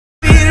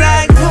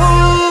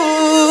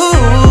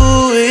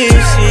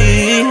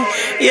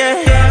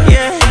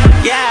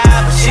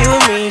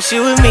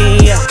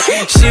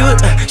She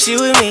with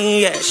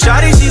me, yeah.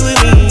 Shawty, she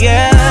with me,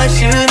 yeah.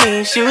 She with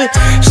me, she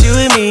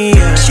with me,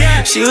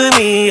 yeah. She with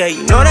me, yeah.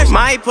 You know that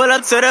might pull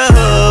up to the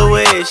hood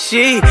with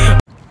she.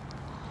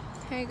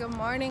 Hey, good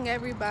morning,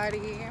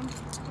 everybody.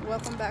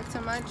 Welcome back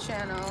to my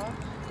channel.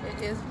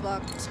 It is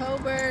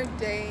Vlogtober,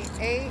 day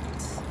 8,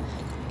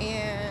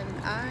 and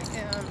I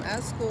am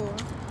at school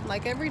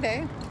like every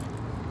day.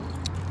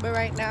 But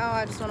right now,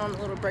 I just went on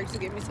a little break to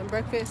get me some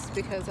breakfast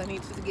because I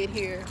needed to get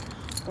here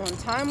on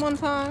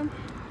time.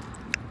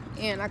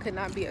 And I could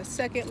not be a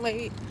second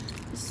late.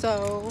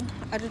 So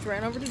I just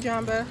ran over to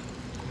Jamba.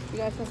 You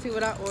guys can see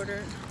what I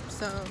ordered.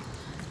 So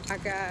I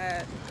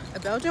got a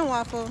Belgian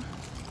waffle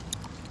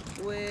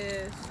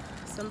with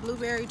some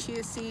blueberry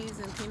chia seeds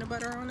and peanut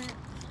butter on it.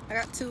 I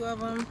got 2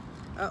 of them.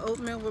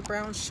 Oatmeal with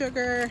brown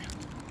sugar,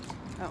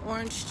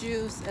 orange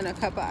juice, and a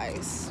cup of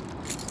ice.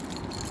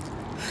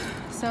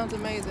 Sounds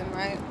amazing,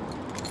 right?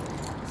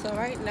 So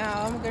right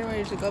now I'm getting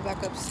ready to go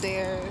back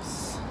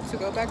upstairs to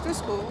go back to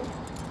school.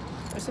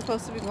 We're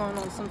supposed to be going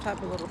on some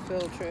type of little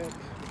field trip.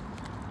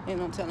 Ain't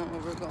no telling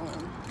where we're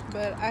going.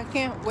 But I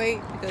can't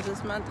wait because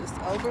this month is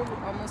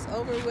almost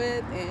over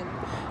with, and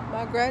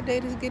my grad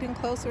date is getting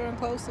closer and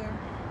closer.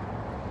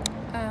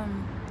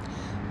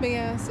 But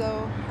yeah,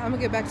 so I'm gonna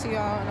get back to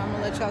y'all and I'm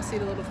gonna let y'all see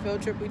the little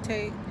field trip we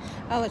take.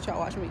 I'll let y'all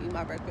watch me eat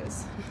my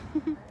breakfast.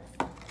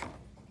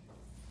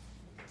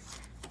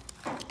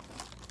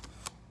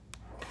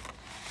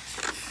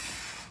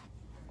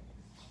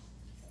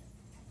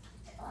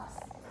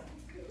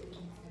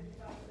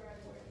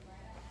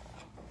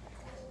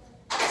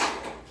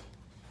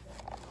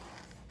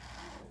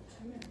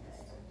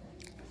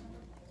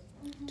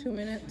 2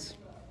 minutes.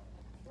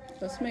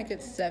 Let's make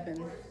it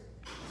 7.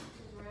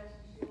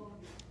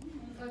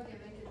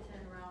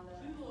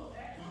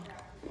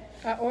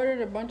 I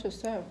ordered a bunch of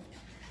stuff.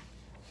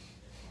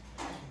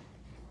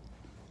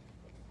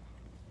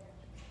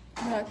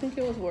 But I think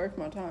it was worth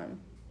my time.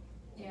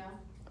 Yeah.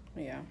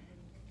 Yeah.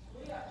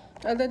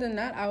 Other than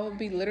that, I would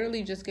be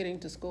literally just getting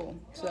to school.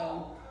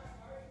 So,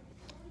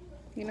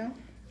 you know?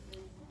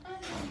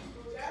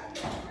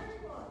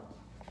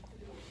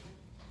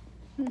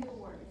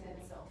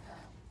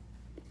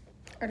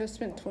 I just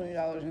spent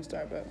 $20 in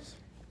Starbucks.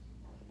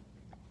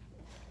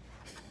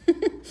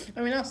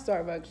 I mean, not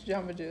Starbucks,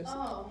 Jamba Juice.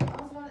 Oh, I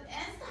was about to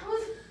ask.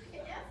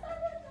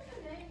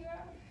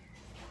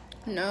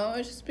 No,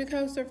 it's just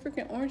because their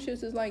freaking orange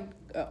juice is like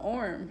an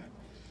arm.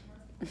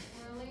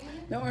 Really?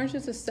 The orange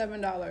juice is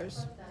 $7.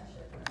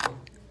 I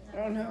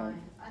don't know.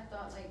 I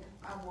thought like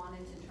I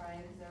wanted to try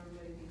it because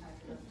everybody be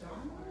hyping up the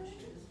orange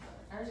juice,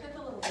 but I just got the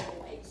little bit of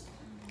white.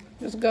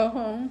 Just go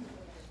home,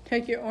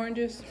 take your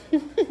oranges.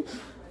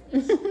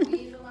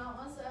 Squeeze them out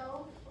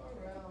myself, for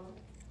real.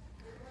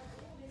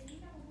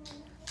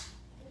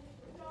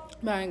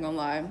 But I ain't gonna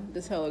lie,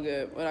 this hella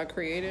good. What I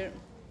created,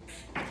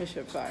 this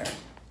shit fire.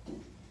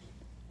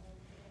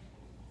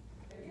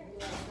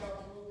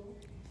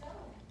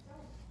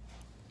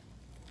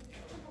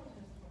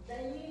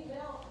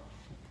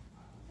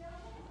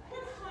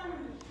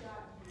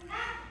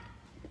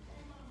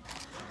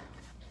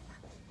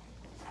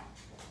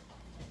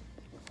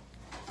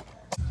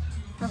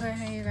 Okay,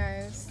 hey you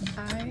guys,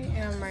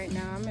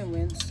 I'm in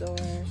Windsor.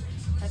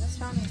 I just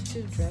found these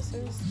 2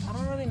 dresses. I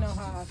don't really know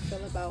how I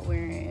feel about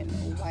wearing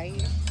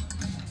white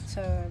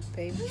to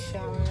baby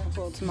shower,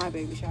 well, to my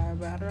baby shower,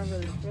 but I don't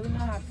really know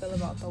how I feel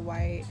about the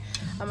white.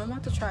 I'm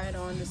about to try it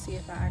on to see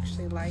if I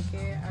actually like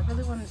it. I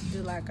really wanted to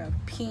do like a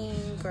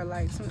pink or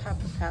like some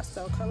type of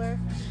pastel color,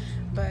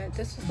 but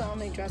this was the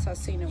only dress I've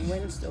seen in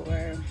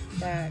Windsor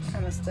that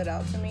kind of stood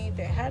out to me.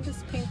 They had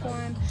this pink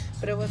one,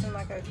 but it wasn't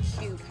like a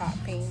cute hot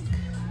pink.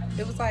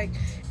 It was like,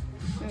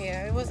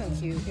 yeah, it wasn't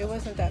cute. It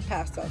wasn't that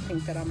pastel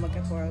pink that I'm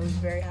looking for. It was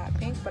very hot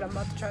pink, but I'm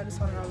about to try this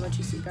on and I'll let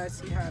you guys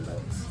see how it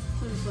looks.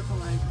 So it's looking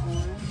like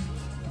on.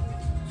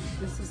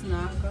 This is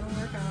not gonna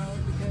work out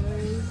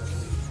because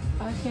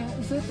I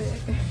can't zip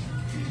it.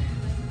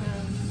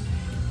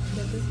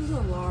 But this is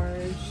a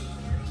large.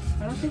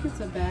 I don't think it's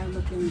a bad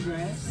looking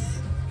dress.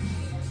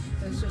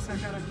 It's just I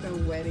kind of feel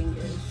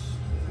wedding-ish.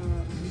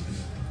 I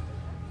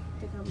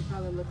think I would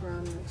probably look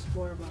around and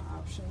explore my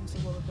options a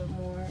little bit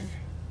more.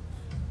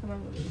 I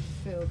don't really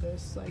feel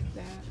this like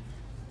that.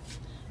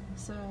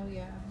 So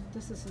yeah,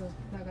 this is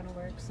not gonna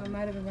work. So I'm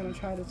not even gonna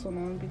try this one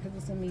on because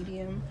it's a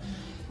medium.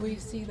 We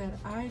see that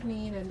I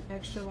need an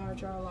extra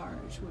large or a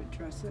large with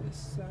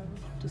dresses. So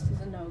this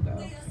is a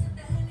no-go.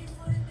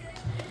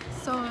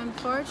 So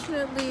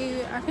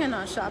unfortunately, I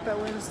cannot shop at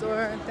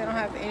Windsor. They don't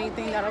have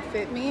anything that'll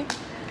fit me.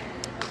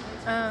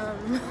 I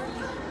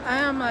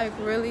am like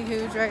really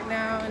huge right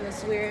now, and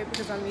it's weird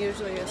because I'm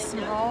usually a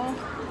small.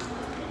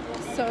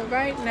 So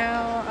right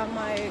now I'm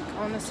like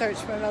on the search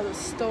for another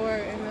store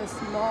in this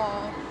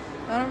mall.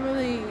 I don't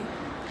really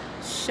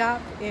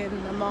shop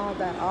in the mall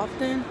that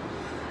often.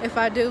 If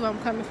I do, I'm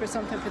coming for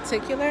something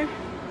particular.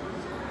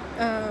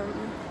 I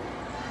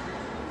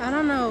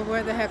don't know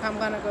where the heck I'm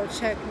gonna go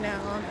check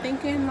now. I'm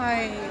thinking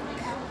like,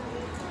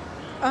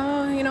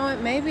 oh, you know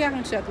what, maybe I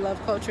can check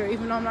Love Culture,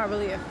 even though I'm not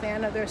really a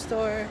fan of their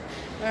store.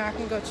 Or I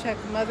can go check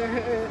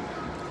Motherhood.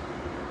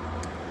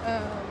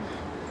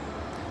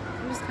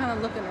 I'm just kind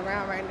of looking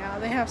around right now.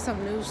 They have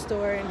some new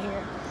store in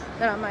here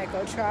that I might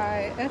go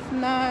try. If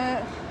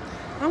not,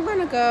 I'm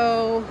gonna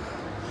go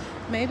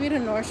maybe to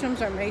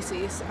Nordstrom's or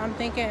Macy's. I'm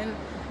thinking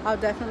I'll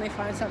definitely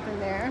find something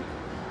there.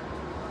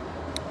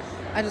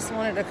 I just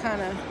wanted to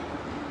kind of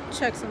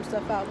check some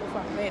stuff out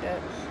before I made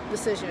a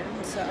decision.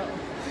 So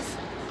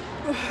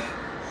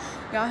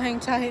y'all hang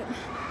tight.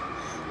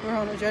 We're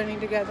on a journey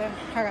together.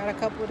 I got a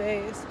couple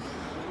days.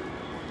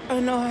 I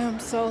know I am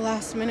so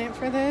last minute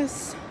for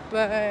this,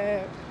 but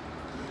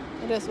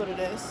it is what it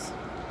is.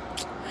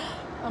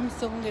 I'm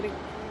still gonna get it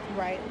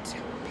right.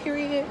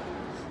 Period.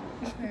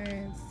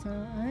 Okay, so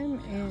I'm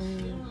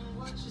in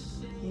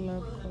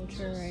Love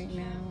Culture right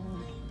now.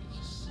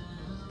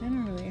 They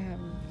don't really have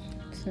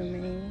too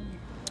many.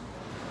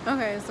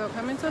 Okay, so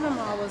coming to the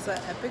mall was an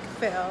epic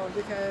fail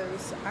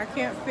because I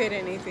can't fit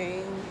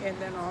anything, and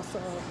then also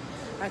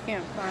I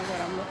can't find what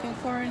I'm looking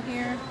for in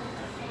here.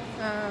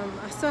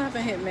 I still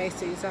haven't hit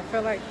Macy's. I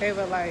feel like they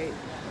would like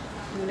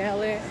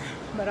nail it,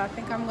 but I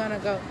think I'm gonna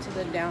go to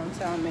the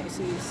downtown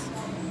Macy's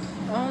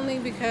only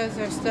because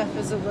their stuff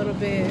is a little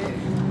bit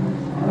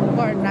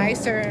more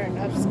nicer and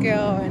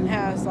upscale and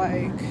has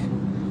like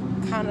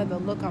kind of the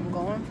look I'm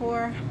going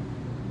for.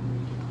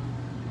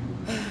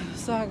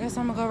 So I guess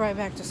I'm gonna go right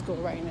back to school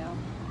right now,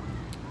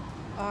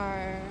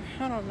 or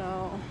I don't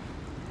know.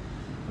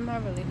 I'm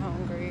not really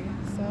hungry,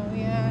 so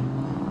yeah,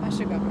 I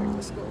should go back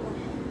to school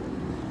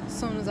as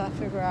soon as I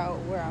figure out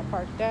where I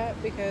parked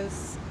at,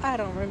 because I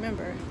don't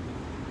remember,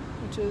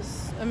 which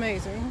is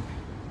amazing.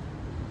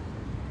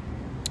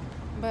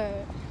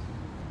 But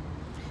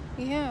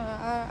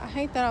yeah, I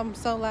hate that I'm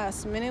so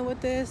last minute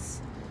with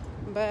this,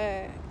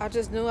 but I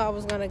just knew I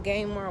was gonna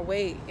gain more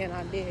weight, and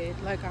I did.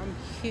 Like, I'm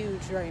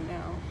huge right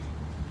now,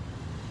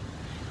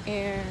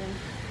 and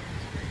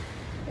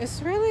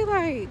it's really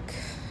like,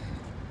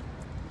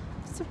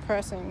 it's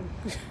depressing.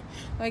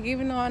 Like,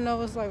 even though I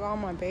know it's like all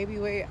my baby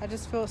weight, I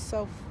just feel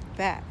so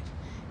fat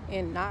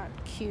and not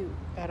cute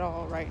at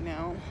all right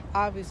now.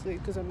 Obviously,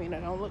 because I mean, I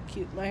don't look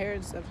cute. My hair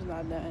and stuff is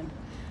not done,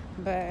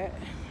 but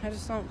I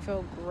just don't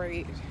feel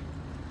great.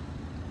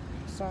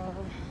 So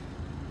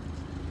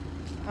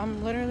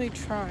I'm literally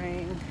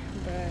trying,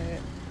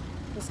 but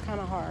it's kind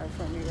of hard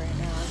for me right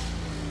now.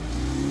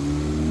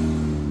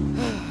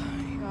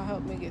 Y'all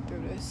help me get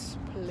through this,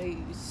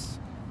 please.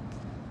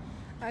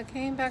 I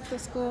came back to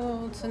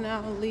school to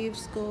now leave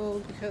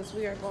school because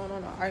we are going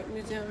on an art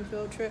museum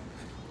field trip.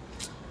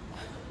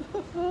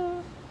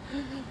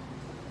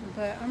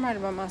 But I'm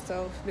writing by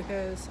myself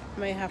because I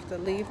may have to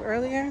leave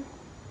earlier,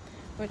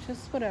 which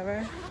is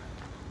whatever.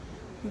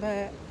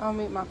 But I'll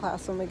meet my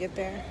class when we get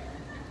there.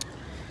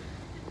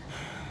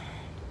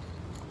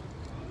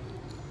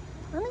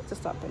 I need to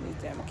stop putting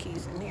these damn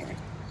keys in here.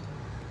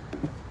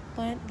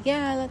 But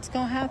yeah, let's go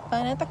have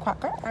fun at the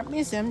Crocker Art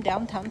Museum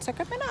downtown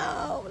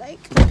Sacramento. Like,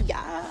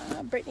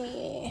 yeah,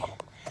 Brittany.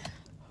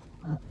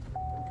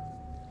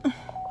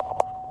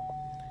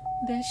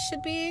 This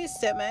should be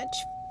so much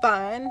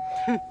fun.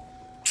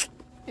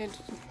 It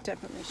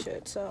definitely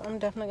should. So I'm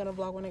definitely gonna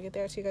vlog when I get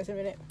there. See you guys in a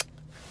minute.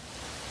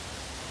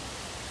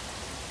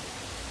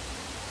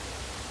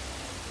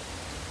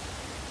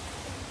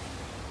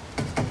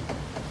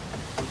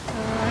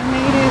 I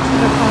made it to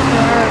the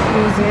Crocker Art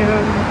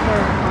Museum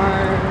for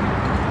our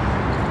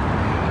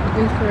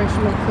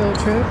inspirational field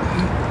trip.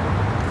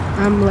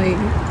 I'm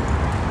late,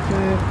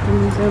 but the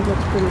museum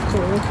looks pretty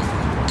cool.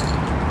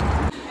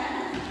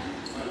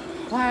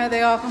 Why are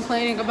they all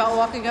complaining about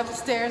walking up the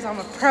stairs? I'm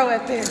a pro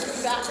at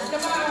this.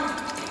 Come on.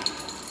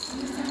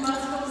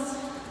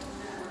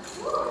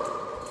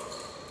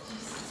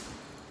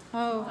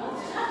 Oh.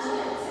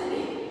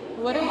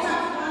 What is it?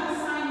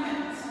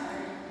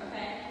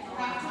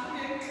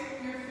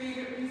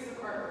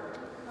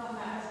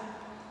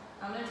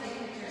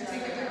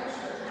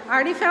 I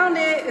already found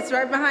it. It's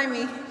right behind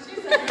me.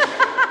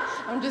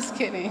 I'm just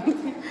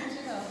kidding.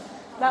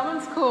 That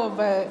one's cool,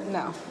 but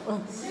no.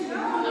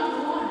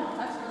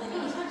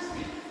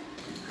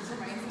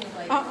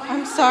 Oh,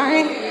 I'm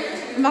sorry.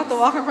 I'm about to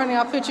walk in front of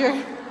y'all picture.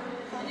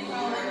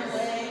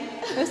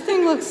 This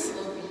thing looks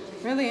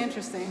really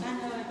interesting.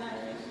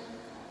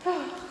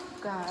 Oh,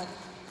 God.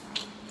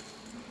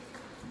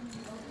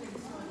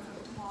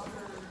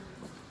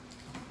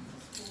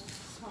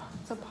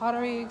 It's a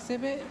pottery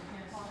exhibit.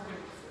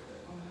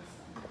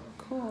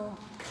 Cool.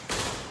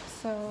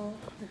 So,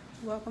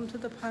 welcome to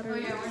the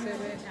pottery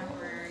exhibit.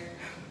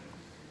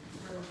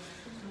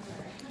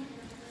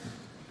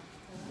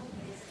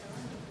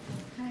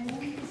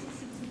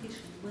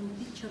 When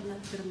picture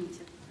not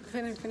permitted.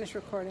 Couldn't finish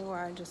recording where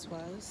I just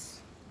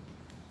was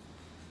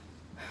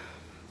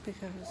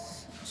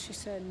because she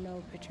said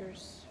no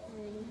pictures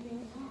or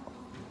anything.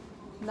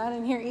 Not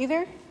in here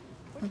either?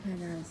 Okay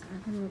guys,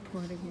 I can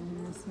report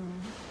again. So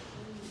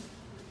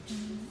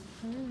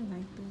I really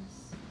like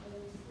this.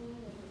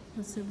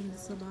 Let's see what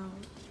it's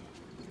about.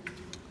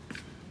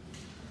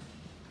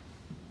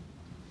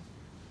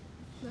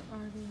 The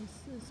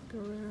artist is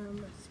Guerrero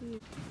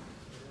Massive.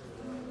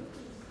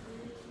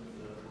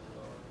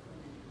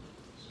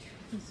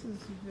 This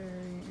is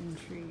very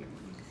intriguing.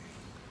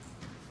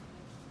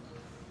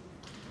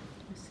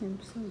 It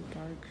seems so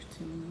dark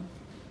to me,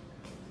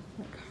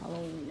 like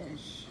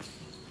Halloweenish.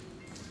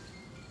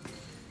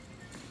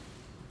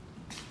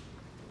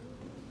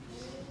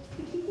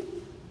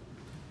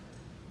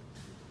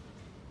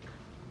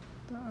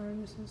 The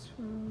artist is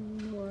from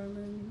New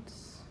Orleans.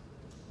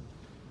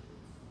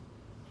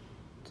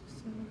 To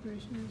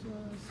celebration as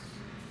well as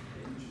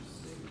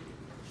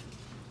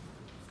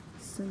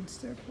since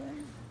they're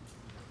playing.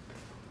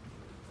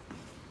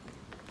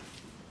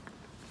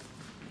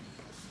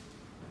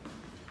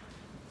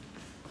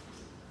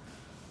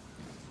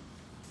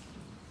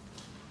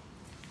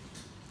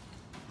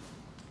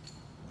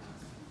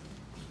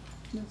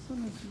 This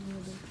one is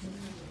really pretty.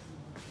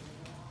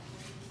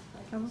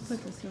 I would put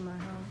this in my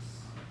house.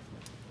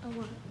 Oh,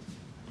 what?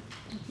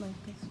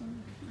 Like this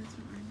one. That's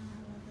what I know.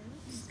 I love it.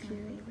 It's my Cute.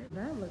 favorite.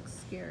 That looks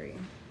scary.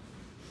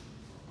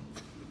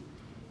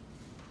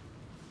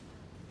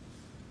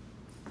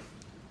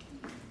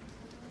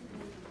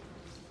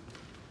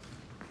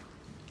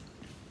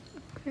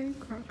 Okay,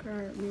 Crocker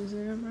Art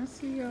Museum. I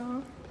see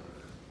y'all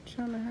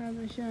trying to have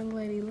this young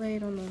lady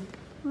laid on the.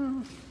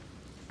 Oh.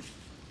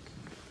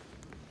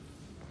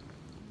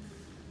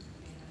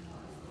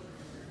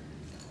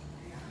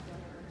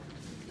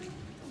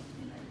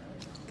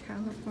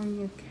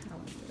 California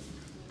calendar.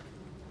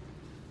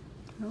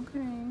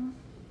 Okay.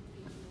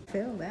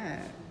 Feel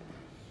that,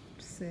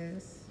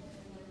 sis.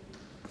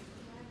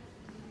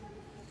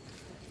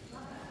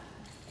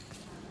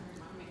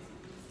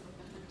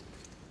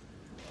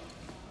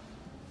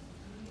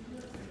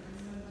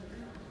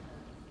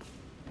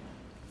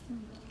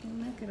 Don't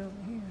make it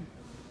over here.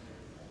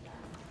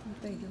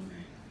 What they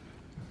doing?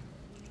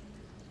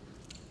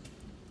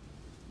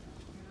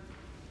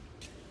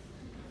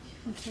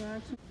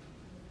 Interaction.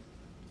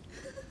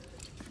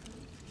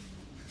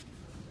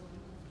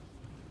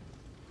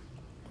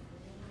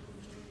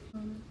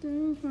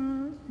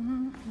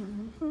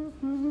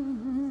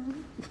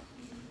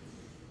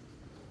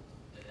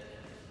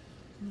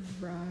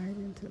 Ride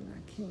until I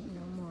can't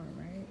no more,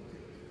 right?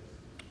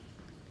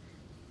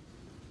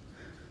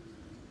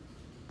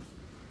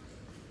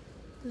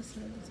 This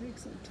had to take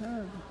some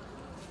time.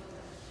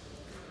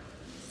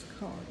 It's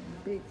called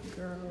Big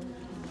Girl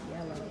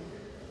Yellow.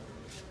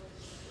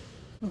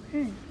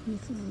 Okay,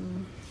 this is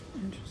an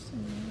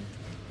interesting one.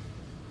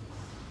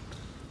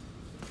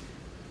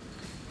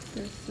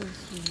 This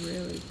is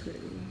really pretty.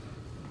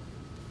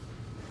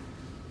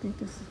 I think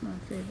this is my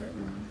favorite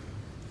one.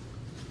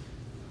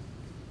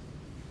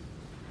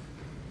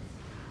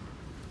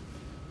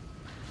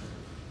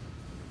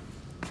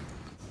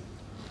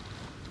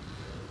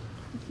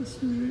 This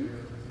is neat.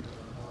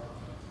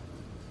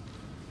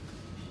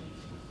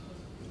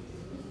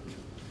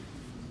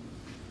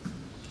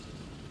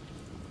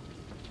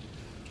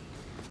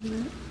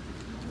 Yeah.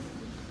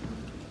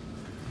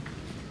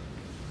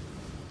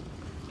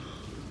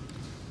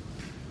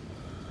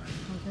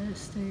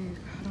 This thing,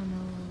 I don't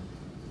know.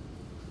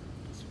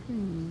 It's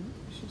pretty neat.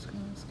 It's just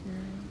kind of scary.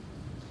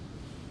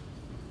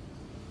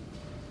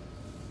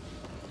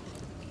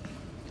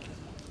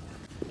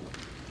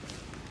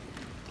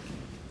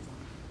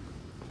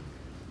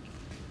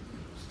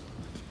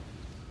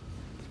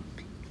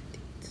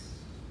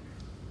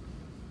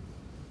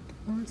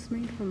 Oh, it's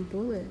made from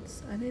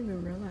bullets. I didn't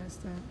even realize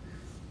that.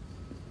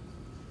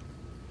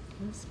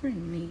 That's pretty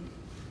neat.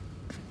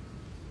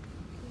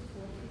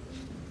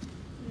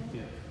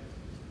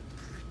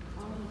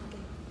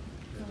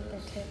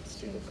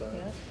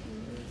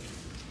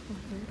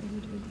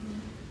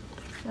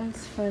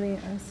 That's funny.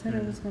 I said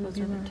it was going to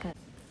be like.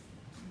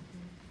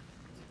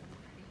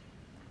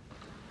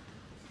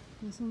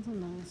 This one's a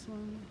nice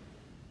one.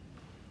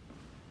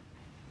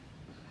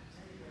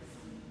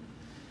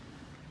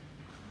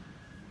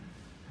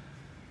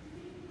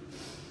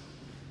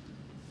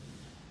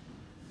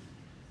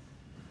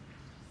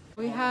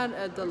 We had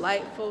a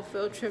delightful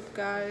field trip,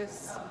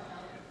 guys.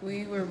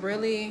 We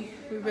really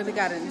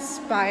got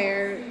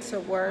inspired to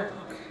work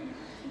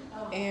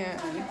and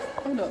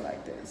hold it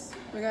like this.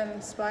 We got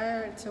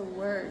inspired to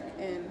work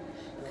and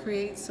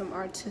create some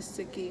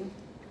artistic-y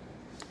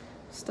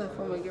stuff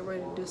when we get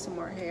ready to do some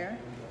more hair.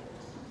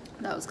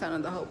 That was kind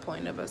of the whole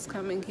point of us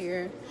coming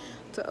here,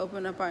 to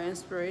open up our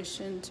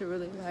inspiration, to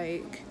really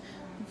like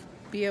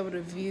be able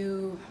to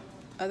view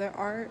other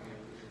art,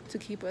 to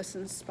keep us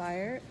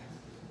inspired.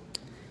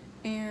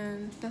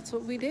 And that's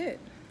what we did.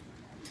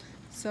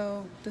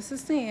 So this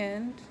is the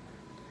end,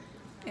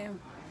 and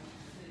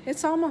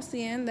it's almost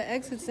the end. The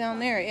exit's down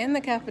there, and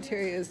the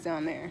cafeteria is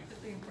down there.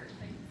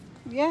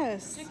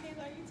 Yes.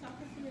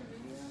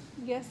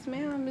 Yes,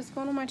 ma'am. It's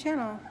going on my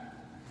channel.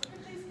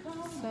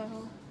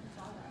 So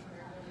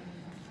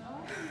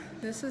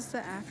this is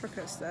the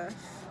Africa stuff.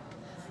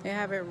 They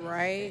have it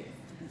right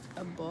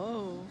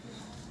above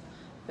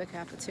the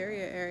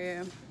cafeteria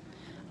area.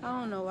 I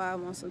don't know why I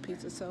want some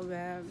pizza so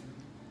bad,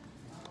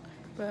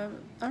 but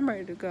I'm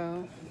ready to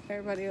go.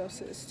 Everybody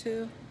else is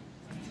too.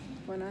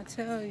 When I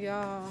tell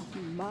y'all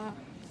my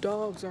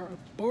dogs are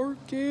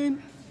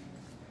barking,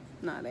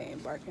 Nah, they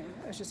ain't barking.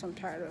 It's just I'm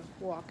tired of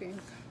walking.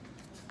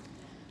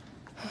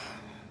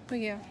 But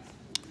yeah.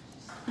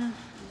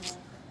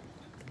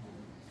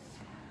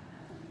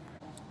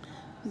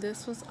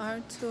 This was our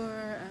tour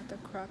at the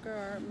Crocker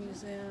Art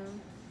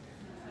Museum.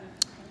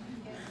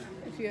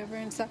 If you're ever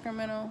in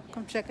Sacramento,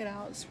 come check it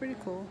out. It's pretty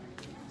cool.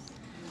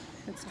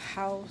 It's a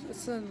house.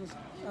 It's a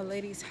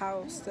lady's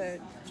house that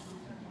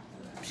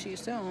she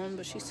used to own,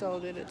 but she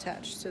sold it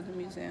attached to the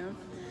museum.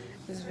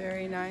 It's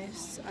very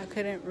nice. I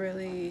couldn't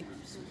really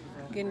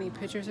get any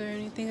pictures or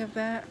anything of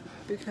that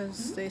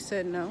because they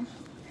said no.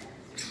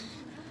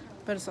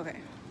 But it's okay.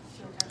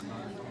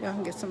 Y'all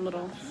can get some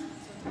little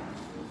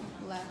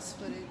last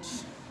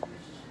footage.